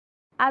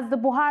As the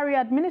Buhari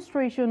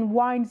administration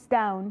winds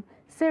down,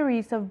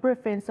 series of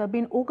briefings are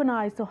being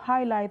organized to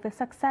highlight the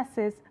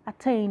successes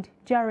attained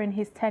during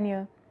his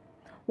tenure.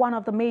 One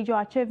of the major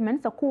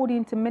achievements,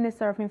 according to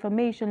Minister of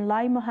Information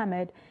Lai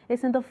Mohammed,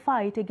 is in the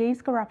fight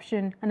against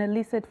corruption and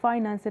illicit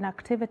financing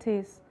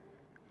activities.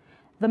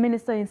 The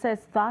minister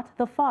insists that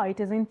the fight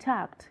is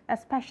intact,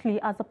 especially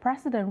as the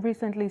president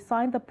recently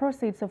signed the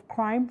Proceeds of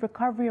Crime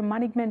Recovery and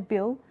Management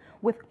Bill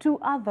with two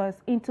others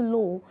into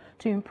law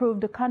to improve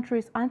the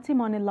country's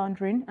anti-money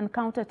laundering and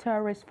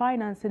counter-terrorist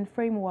financing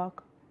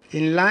framework.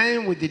 In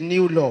line with the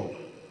new law,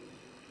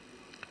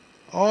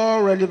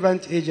 all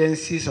relevant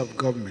agencies of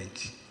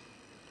government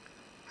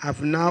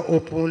have now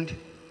opened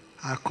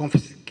a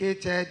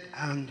confiscated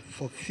and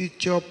for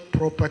future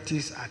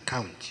properties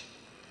account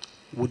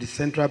with the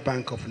Central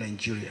Bank of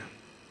Nigeria,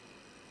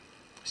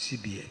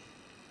 CBN.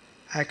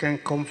 I can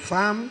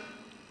confirm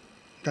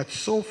that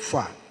so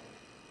far,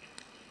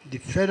 the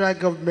federal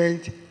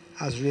government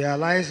has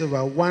realized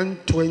over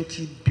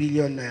 120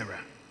 billion naira,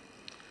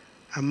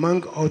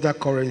 among other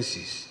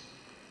currencies,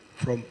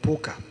 from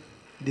poker.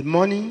 The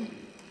money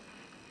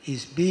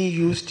is being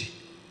used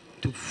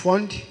to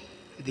fund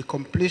the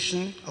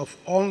completion of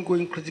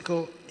ongoing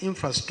critical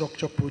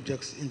infrastructure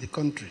projects in the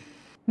country.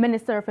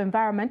 Minister of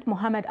Environment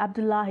Mohammed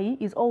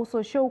is also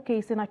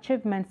showcasing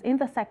achievements in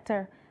the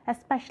sector,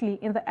 especially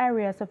in the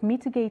areas of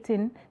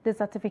mitigating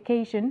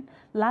desertification,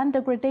 land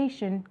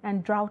degradation,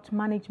 and drought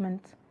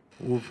management.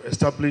 We've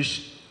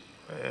established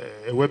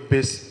a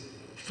web-based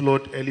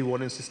flood early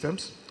warning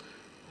systems,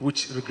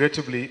 which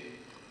regrettably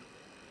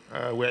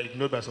were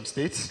ignored by some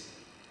states.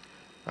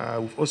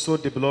 We've also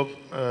developed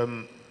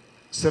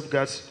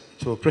safeguards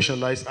to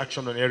operationalize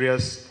action on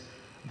areas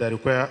that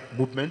require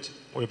movement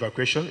or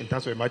evacuation in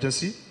terms of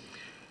emergency.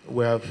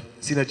 We have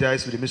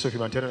synergized with the Ministry of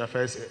Humanitarian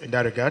Affairs in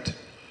that regard.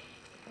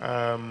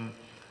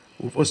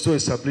 We've also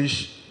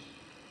established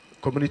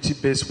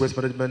community-based waste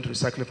management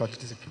recycling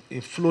facilities in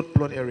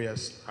flood-prone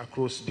areas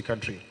across the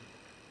country.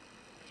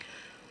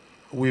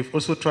 We've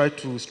also tried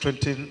to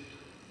strengthen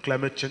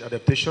climate change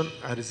adaptation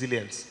and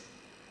resilience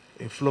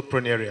in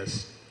flood-prone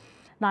areas.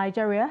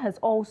 Nigeria has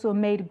also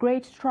made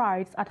great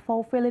strides at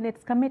fulfilling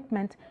its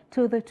commitment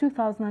to the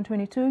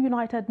 2022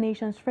 United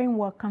Nations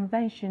Framework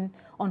Convention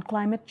on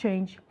Climate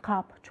Change,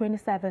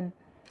 COP27.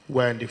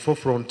 We're in the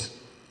forefront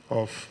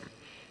of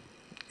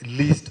a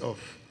list of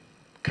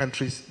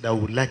countries that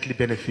would likely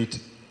benefit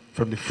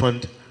from the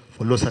fund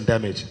for loss and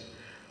damage.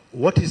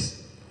 What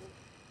is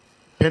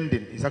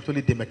pending is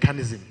actually the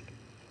mechanism,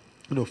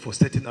 for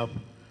setting up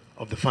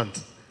of the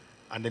fund,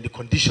 and then the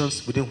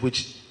conditions within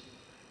which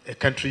a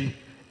country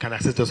can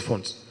access those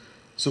funds.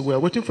 So we are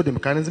waiting for the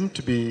mechanism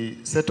to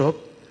be set up,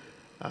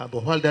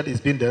 but while that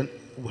is being done,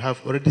 we have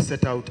already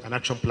set out an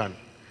action plan.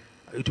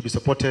 It will be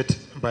supported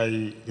by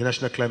the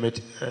National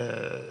Climate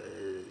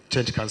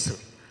Change Council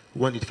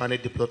when it finally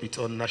develops its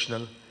own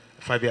national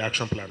 5-year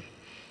action plan.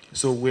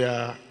 So we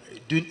are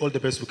doing all the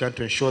best we can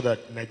to ensure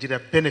that Nigeria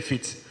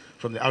benefits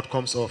from the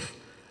outcomes of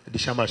the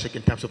Sharm el-Sheikh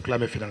in terms of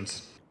climate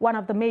finance. One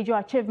of the major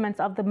achievements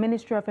of the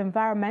Ministry of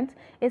Environment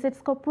is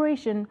its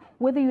cooperation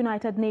with the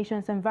United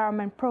Nations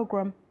Environment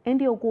Programme in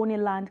the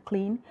Ogoni Land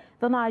Clean,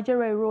 the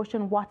Nigeria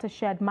Erosion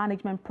Watershed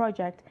Management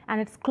Project,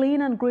 and its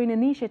clean and green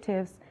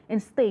initiatives in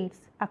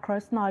states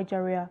across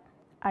Nigeria.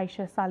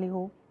 Aisha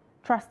Salihu,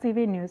 Trust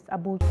TV News,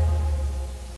 Abuja.